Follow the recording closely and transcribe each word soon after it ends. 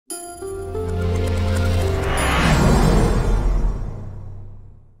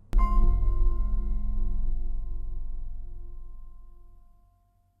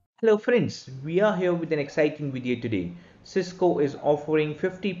Hello friends, we are here with an exciting video today. Cisco is offering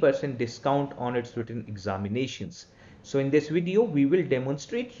 50% discount on its written examinations. So in this video, we will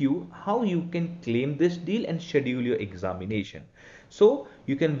demonstrate you how you can claim this deal and schedule your examination. So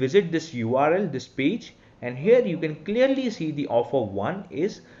you can visit this URL, this page, and here you can clearly see the offer 1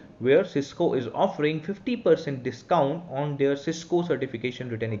 is where Cisco is offering 50% discount on their Cisco certification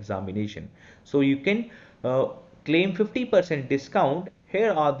written examination. So you can claim 50% discount.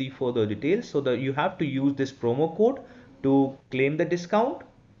 Here are the further details. So that you have to use this promo code to claim the discount,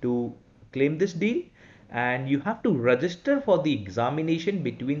 to claim this deal, and you have to register for the examination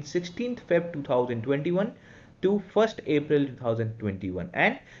between 16th Feb 2021 to 1st April 2021,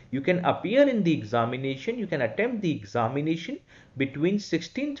 and you can appear in the examination, you can attempt the examination between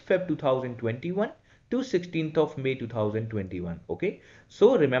 16th Feb 2021 to 16th of May 2021. Okay,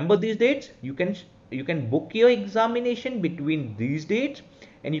 so remember these dates. You can book your examination between these dates,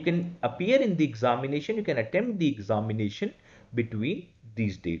 and you can appear in the examination, you can attempt the examination between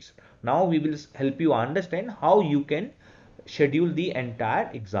these dates. Now we will help you understand how you can schedule the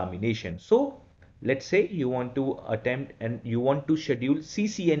entire examination. So let's say you want to attempt and you want to schedule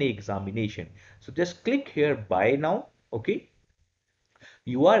CCNA examination. So just click here buy now. Okay,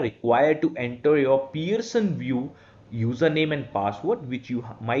 you are required to enter your Pearson VUE username and password which you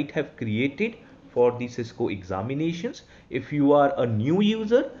might have created for the Cisco examinations. If you are a new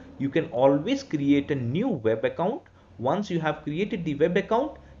user, you can always create a new web account. Once you have created the web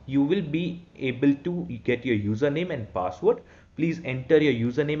account, you will be able to get your username and password. Please enter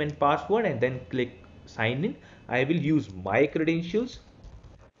your username and password and then click sign in. I will use my credentials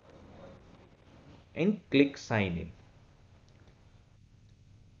and click sign in.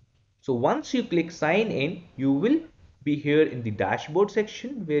 So once you click sign in, you will be here in the dashboard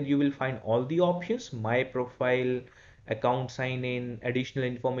section where you will find all the options: my profile, account sign in, additional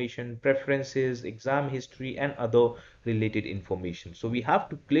information, preferences, exam history, and other related information. So we have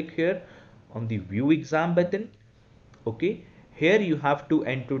to click here on the view exam button. Okay, here you have to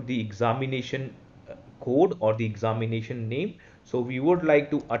enter the examination code or the examination name. So we would like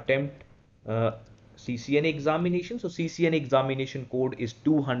to attempt uh, CCNA examination. So CCNA examination code is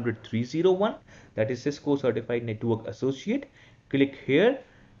 200301. That is Cisco Certified Network Associate. Click here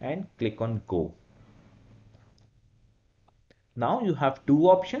and click on go. Now you have two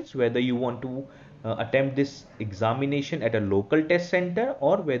options: whether you want to attempt this examination at a local test center,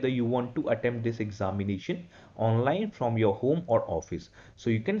 or whether you want to attempt this examination online from your home or office. So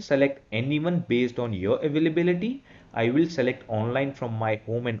you can select anyone based on your availability. I will select online from my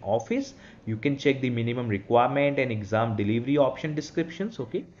home and office. You can check the minimum requirement and exam delivery option descriptions.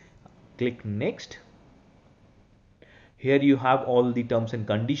 Okay, click next. Here you have all the terms and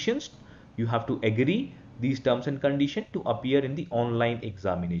conditions. You have to agree these terms and conditions to appear in the online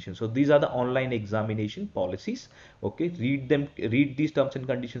examination. So these are the online examination policies. Okay, read them, read these terms and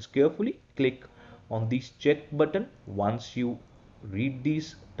conditions carefully. Click on this check button once you read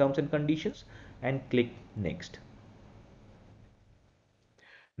these terms and conditions and click next.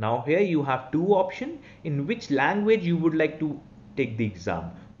 Now here you have two options: in which language you would like to take the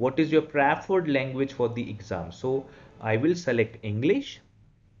exam. What is your preferred language for the exam? So I will select English.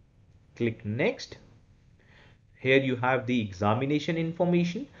 Click next. Here you have the examination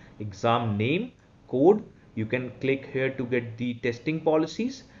information, exam name, code. You can click here to get the testing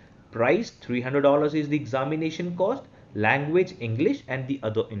policies. Price $300 is the examination cost. Language English, and the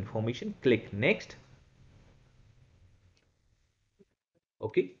other information. Click next.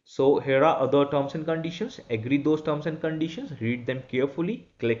 Okay, so here are other terms and conditions. Agree those terms and conditions, read them carefully,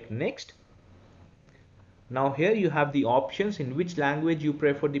 click next. Now here you have the options in which language you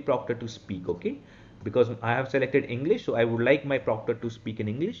prefer the proctor to speak. Okay, because I have selected English, so I would like my proctor to speak in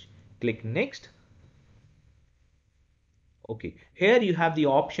English. Click next. Okay, here you have the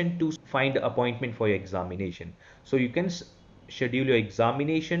option to find an appointment for your examination. So you can schedule your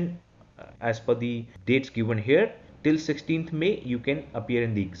examination as per the dates given here. Till 16th May you can appear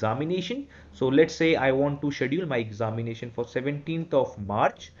in the examination. So let's say I want to schedule my examination for 17th of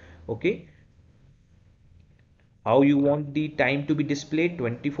March. Okay, how you want the time to be displayed,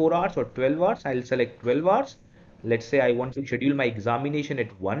 24 hours or 12 hours? I'll select 12 hours. Let's say I want to schedule my examination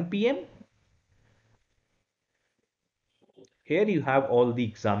at 1 p.m. Here you have all the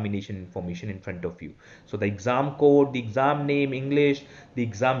examination information in front of you. So the exam code, the exam name, English, the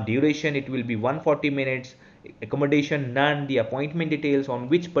exam duration, it will be 140 minutes, accommodation none, the appointment details, on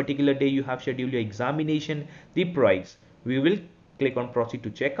which particular day you have scheduled your examination, the price. We will click on proceed to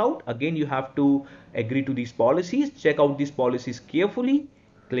checkout. Again, you have to agree to these policies, check out these policies carefully,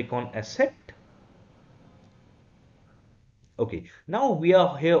 click on accept. Okay, now we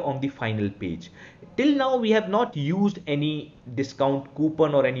are here on the final page. Till now we have not used any discount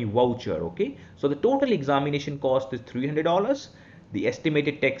coupon or any voucher. Okay, so the total examination cost is $300, the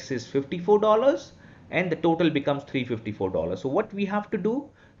estimated tax is $54, and the total becomes $354. So what we have to do,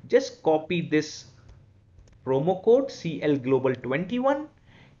 just copy this promo code CL Global 21,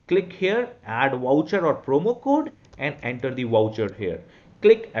 click here, add voucher or promo code, and enter the voucher here.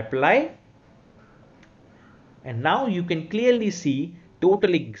 Click apply, and now you can clearly see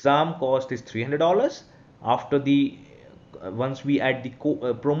total exam cost is $300. After the once we add the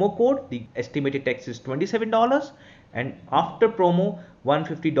promo code, the estimated tax is $27, and after promo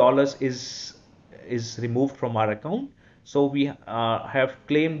 $150 is removed from our account. So we have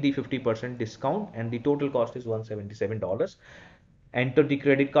claimed the 50% discount, and the total cost is $177. Enter the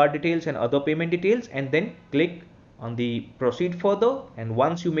credit card details and other payment details, and then click on the proceed further, and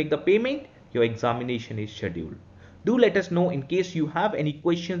once you make the payment, your examination is scheduled. Do let us know in case you have any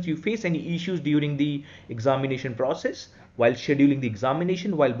questions, you face any issues during the examination process, while scheduling the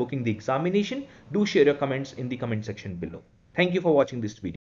examination, while booking the examination. Do share your comments in the comment section below. Thank you for watching this video.